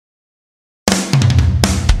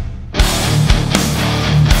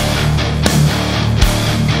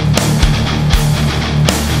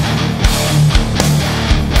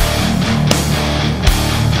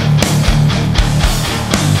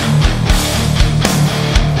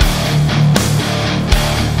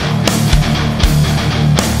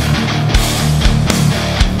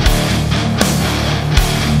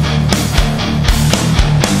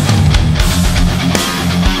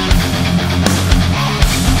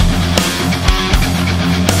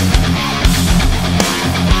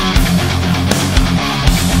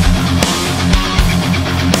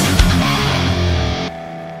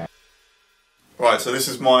Right, so this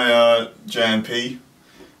is my JMP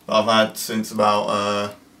that I've had since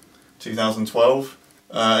about 2012.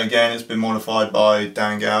 Again, it's been modified by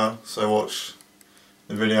Dan Gower, so watch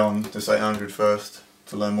the video on this 800 first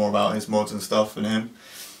to learn more about his mods and stuff and him.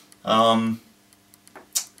 Yeah,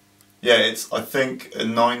 it's I think a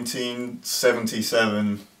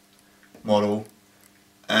 1977 model,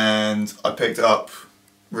 and I picked it up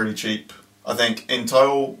really cheap. I think in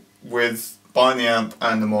total, with buying the amp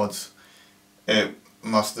and the mods, it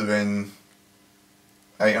must have been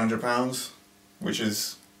 £800, which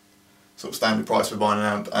is sort of standard price for buying an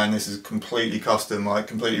amp, and this is completely custom, like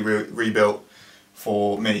completely rebuilt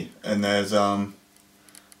for me, and there's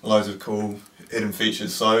loads of cool hidden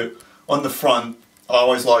features. So on the front, I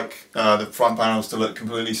always like the front panels to look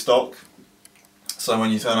completely stock, so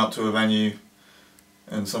when you turn up to a venue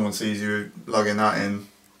and someone sees you lugging that in,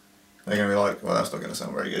 they're going to be like, well, that's not going to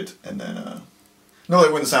sound very good, and then not that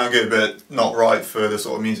it wouldn't sound good, but not right for the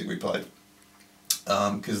sort of music we play,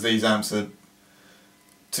 because these amps are,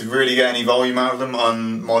 to really get any volume out of them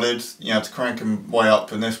unmodded, you have to crank them way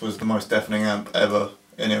up, and this was the most deafening amp ever,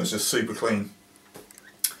 and it was just super clean.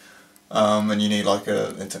 And you need like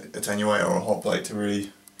a attenuator or a hot plate to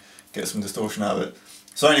really get some distortion out of it.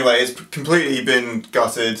 So anyway, it's completely been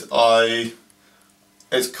gutted.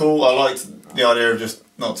 It's cool, I liked the idea of just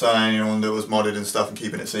not telling anyone that it was modded and stuff and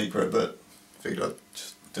keeping it secret, but I figured I'd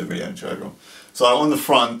just do a video and show everyone. So on the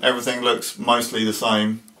front, everything looks mostly the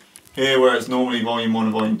same. Here, where it's normally volume 1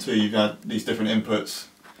 and volume 2, you've had these different inputs.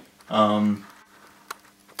 I've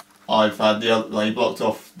had the other, like, blocked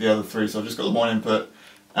off the other 3, so I've just got the 1 input.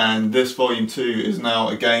 And this volume 2 is now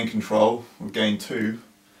a gain control, or gain 2.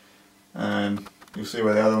 And you'll see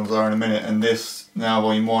where the other ones are in a minute. And this, now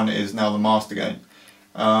volume 1, is now the master gain.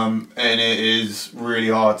 And it is really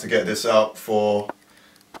hard to get this up for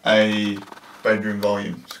a bedroom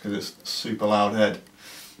volume, because it's a super loud head.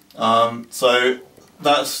 So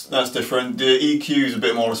that's different. The EQ is a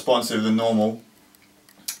bit more responsive than normal.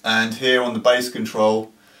 And here on the bass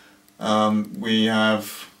control, we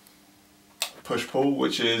have push-pull,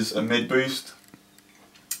 which is a mid-boost,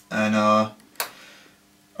 and I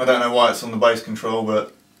don't know why it's on the bass control,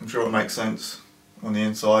 but I'm sure it makes sense on the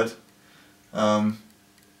inside.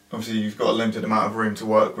 Obviously you've got a limited amount of room to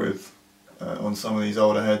work with on some of these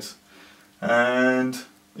older heads, and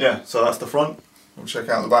yeah, so that's the front. We'll check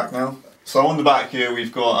out the back now. So on the back here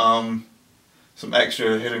we've got some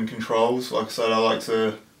extra hidden controls. Like I said, I like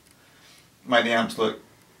to make the amps look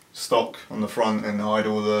stock on the front and hide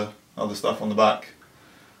all the other stuff on the back.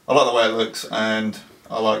 I like the way it looks, and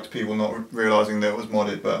I liked people not realising that it was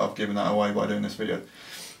modded, but I've given that away by doing this video.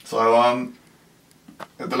 So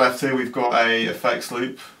at the left here we've got a effects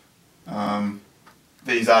loop.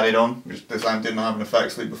 These added on, which this amp didn't have an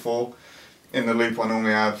effects loop before. In the loop I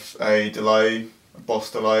normally have a delay, a Boss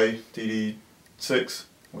delay, DD6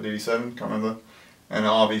 or DD7, can't remember, and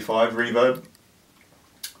an RV5 reverb.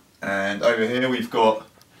 And over here we've got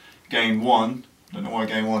gain 1. Don't know why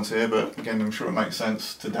gain 1's here, but again I'm sure it makes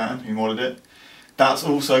sense to Dan, who modded it. That's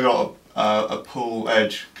also got a pull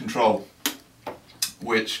edge control,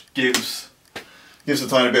 which gives a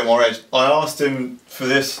tiny bit more edge. I asked him for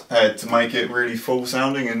this head to make it really full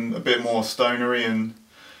sounding and a bit more stonery and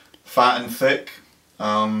fat and thick.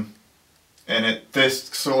 And this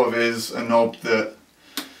sort of is a knob that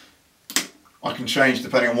I can change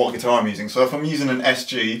depending on what guitar I'm using. So if I'm using an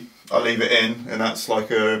SG, I leave it in, and that's like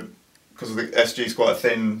because the SG is quite a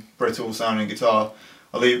thin, brittle sounding guitar,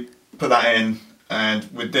 I'll put that in, and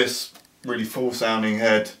with this really full sounding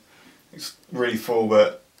head, it's really full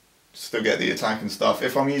but still get the attack and stuff.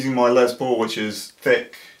 If I'm using my Les Paul, which is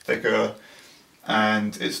thicker,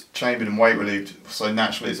 and it's chambered and weight relieved, so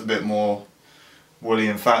naturally it's a bit more woolly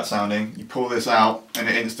and fat sounding, you pull this out and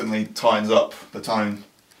it instantly tightens up the tone.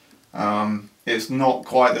 It's not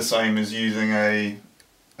quite the same as using a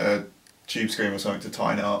tube scream or something to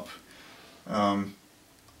tighten it up. I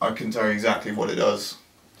couldn't tell you exactly what it does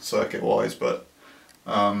circuit wise, but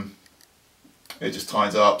it just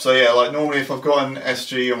tightens it up. So yeah, like normally if I've got an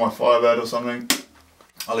SG on my Firebird or something,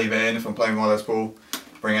 I'll leave it in. If I'm playing my Les Paul,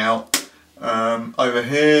 bring it out. Over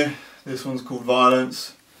here, this one's called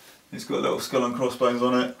Violence. It's got little skull and crossbones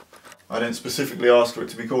on it. I didn't specifically ask for it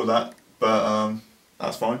to be called that, but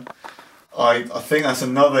that's fine. I think that's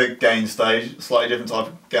another gain stage, slightly different type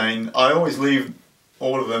of gain. I always leave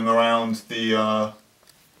all of them around the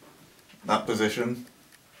that position,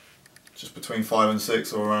 just between 5 and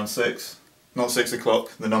 6, or around 6. Not 6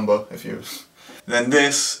 o'clock, the number, if you... Then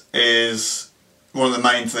this is one of the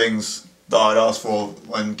main things that I'd ask for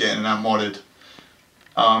when getting an amp modded.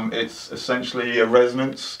 It's essentially a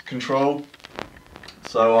resonance control.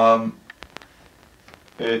 So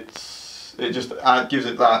it just gives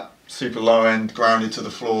it that super low end, grounded to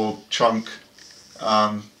the floor chunk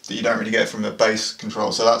that you don't really get from the bass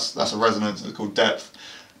control. So that's a resonance. It's called depth.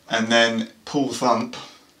 And then pull the thump,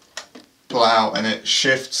 pull it out, and it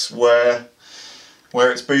shifts where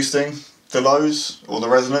it's boosting the lows or the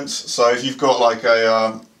resonance. So if you've got like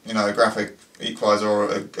a a graphic equalizer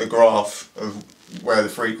or a graph of where the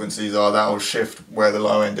frequencies are, that will shift where the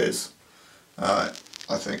low end is. I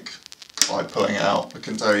think by pulling it out, I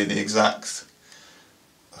can tell you the exact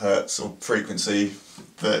hertz or frequency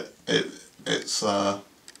that it's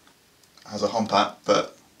has a hump at,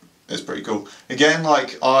 but it's pretty cool. Again,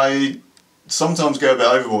 like, I sometimes go a bit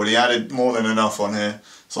overboard. He added more than enough on here,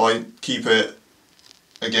 so I keep it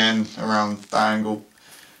again around that angle,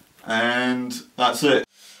 and that's it.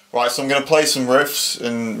 Right, so I'm going to play some riffs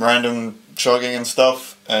and random chugging and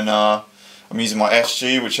stuff, and I'm using my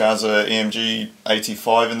SG, which has a EMG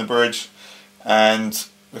 85 in the bridge, and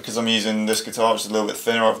because I'm using this guitar, which is a little bit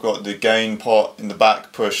thinner, I've got the gain pot in the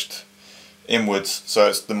back pushed inwards, so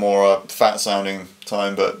it's the more fat sounding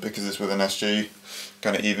tone, but because it's with an SG,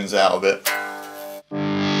 kind of evens out a bit.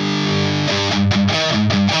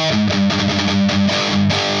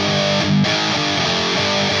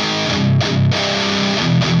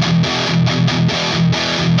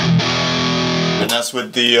 And that's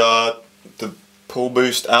with the pull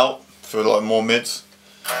boost out for like more mids.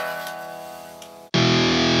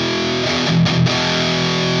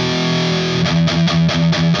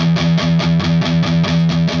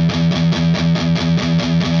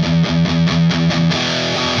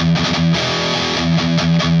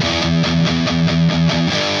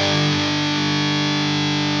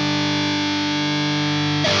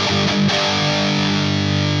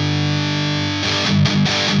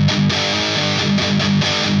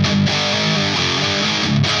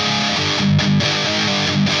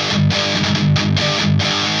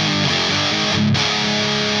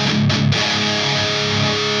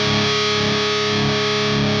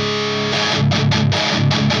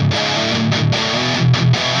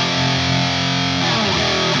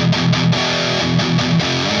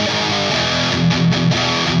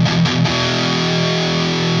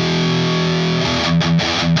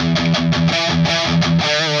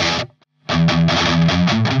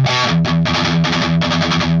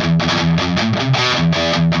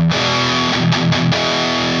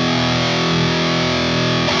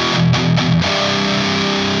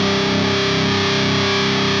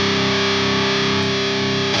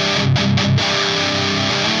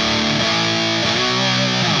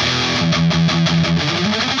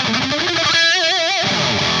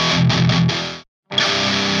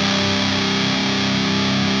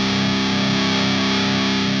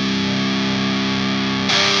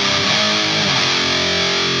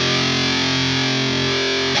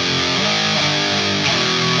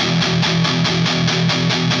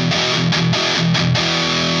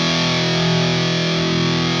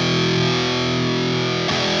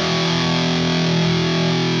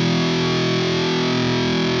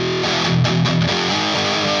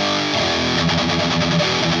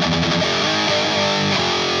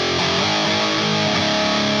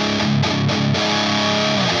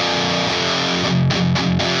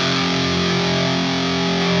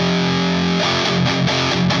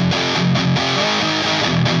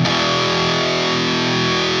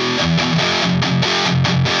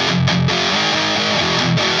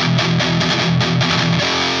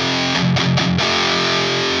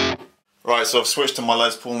 Right, so I've switched to my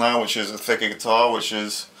Les Paul now, which is a thicker guitar, which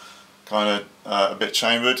is kind of a bit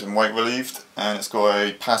chambered and weight relieved, and it's got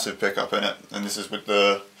a passive pickup in it, and this is with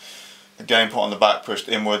the gain pot on the back pushed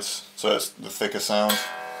inwards, so it's the thicker sound.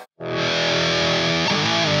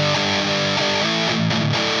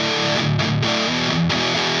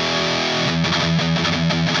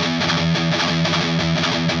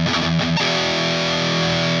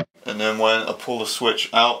 And then when I pull the switch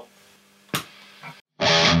out,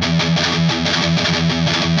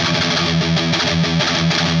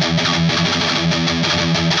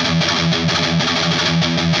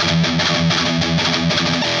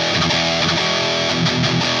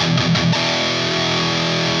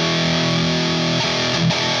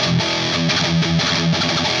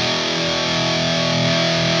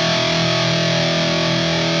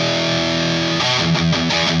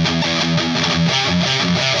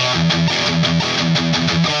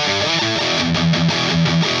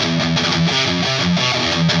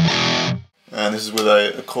 and this is with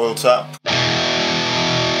a coil tap.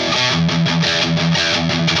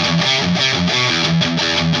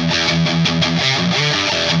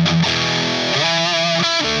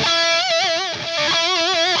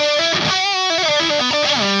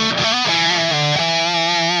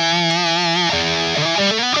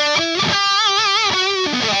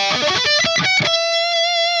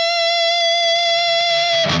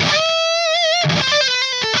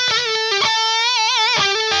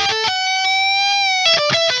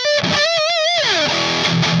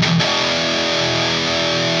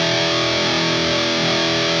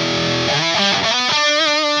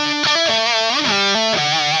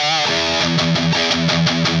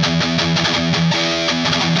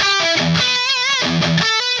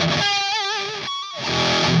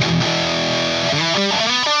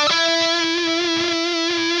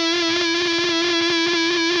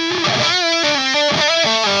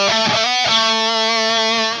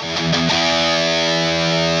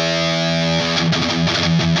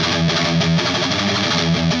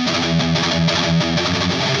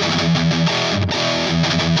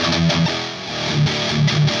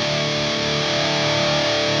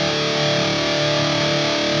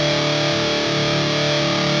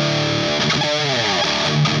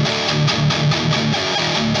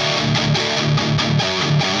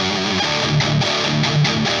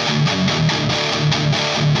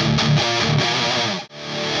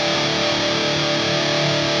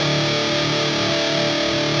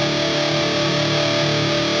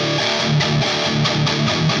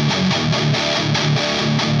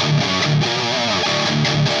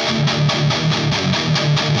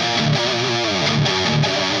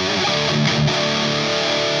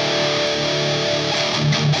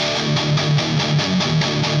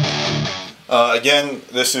 Again,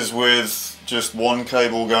 this is with just one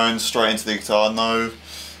cable going straight into the guitar, no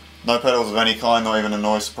pedals of any kind, not even a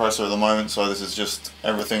noise suppressor at the moment, so this is just,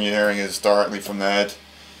 everything you're hearing is directly from the head,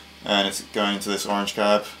 and it's going into this orange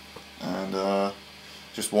cab, and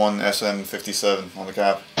just one SM57 on the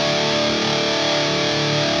cab.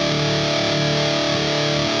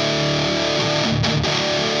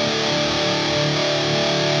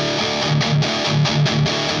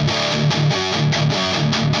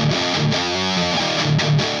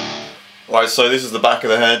 Right, so this is the back of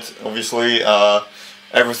the head, obviously.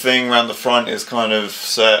 Everything around the front is kind of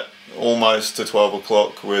set almost to 12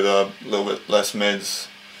 o'clock with a little bit less mids,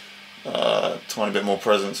 tiny bit more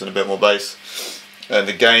presence and a bit more bass. And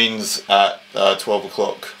the gain's at 12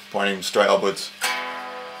 o'clock, pointing straight upwards.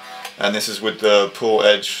 And this is with the pull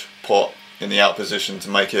edge pot in the out position to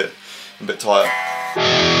make it a bit tighter.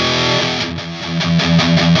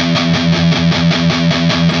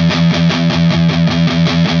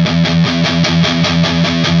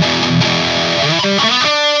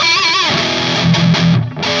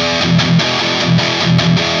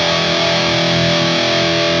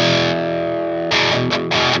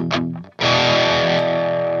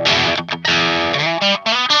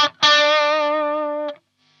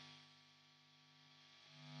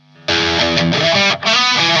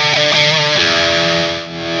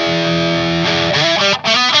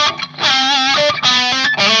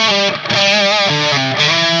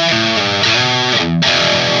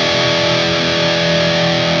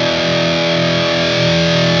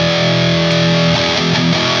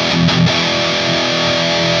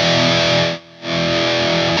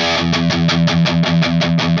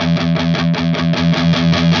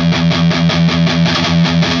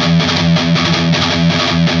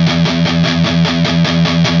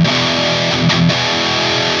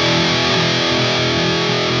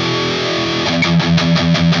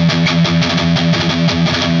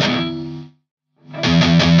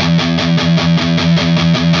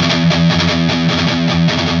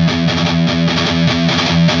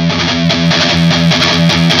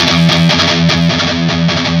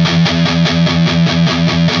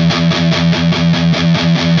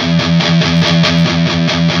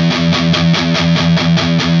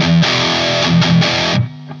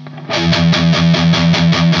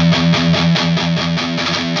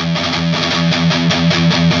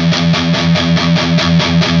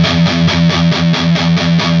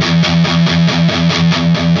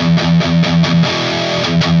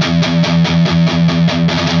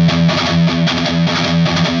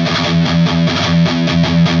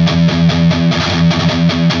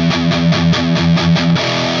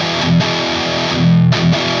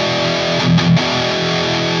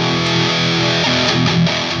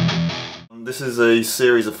 This is a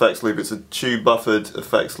series effects loop. It's a tube buffered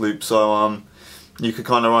effects loop, so you could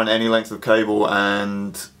kind of run any length of cable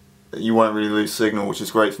and you won't really lose signal, which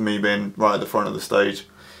is great for me being right at the front of the stage.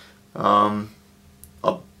 I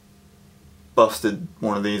busted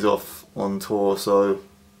one of these off on tour, so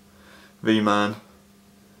V-Man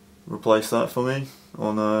replaced that for me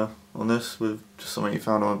on this with just something he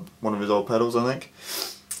found on one of his old pedals, I think.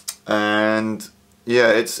 And yeah,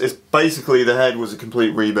 it's basically, the head was a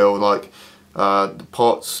complete rebuild, like the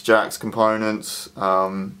pots, jacks, components.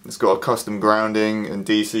 It's got a custom grounding and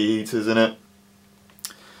DC heaters in it,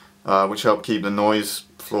 which help keep the noise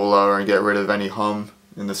floor lower and get rid of any hum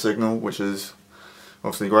in the signal, which is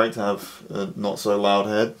obviously great to have a not so loud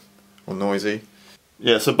head or noisy.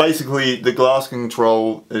 Yeah, so basically the glass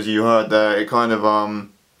control, as you heard there, it kind of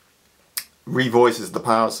revoices the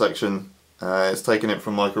power section. It's taken it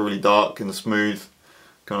from like a really dark and smooth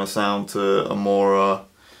kind of sound to a more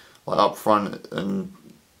like upfront and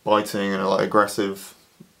biting and like aggressive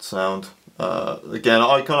sound. Again,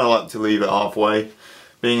 I kind of like to leave it halfway.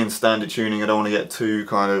 Being in standard tuning, I don't want to get too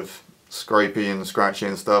kind of scrapey and scratchy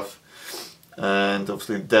and stuff. And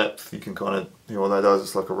obviously depth, you can kind of hear what that does.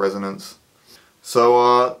 It's like a resonance.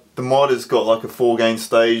 So the mod has got like a 4-gain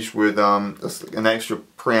stage with an extra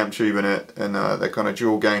preamp tube in it, and they're kind of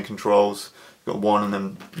dual gain controls. You've got one and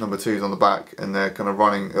then number 2's on the back, and they're kind of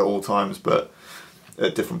running at all times but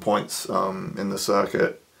at different points in the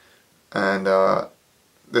circuit. And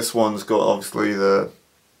this one's got obviously the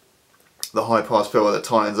high pass filter that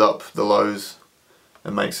tightens up the lows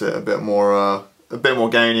and makes it a bit more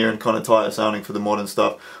gainier and kind of tighter sounding for the modern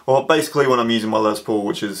stuff. Well, basically when I'm using my Les Paul,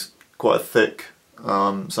 which is quite a thick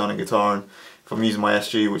sounding guitar, and if I'm using my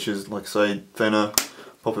SG, which is, like I say, thinner,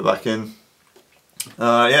 pop it back in.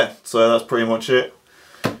 Yeah, so that's pretty much it.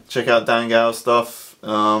 Check out Dan Gower stuff, you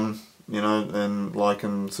know, and like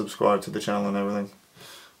and subscribe to the channel and everything.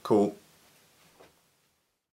 Cool.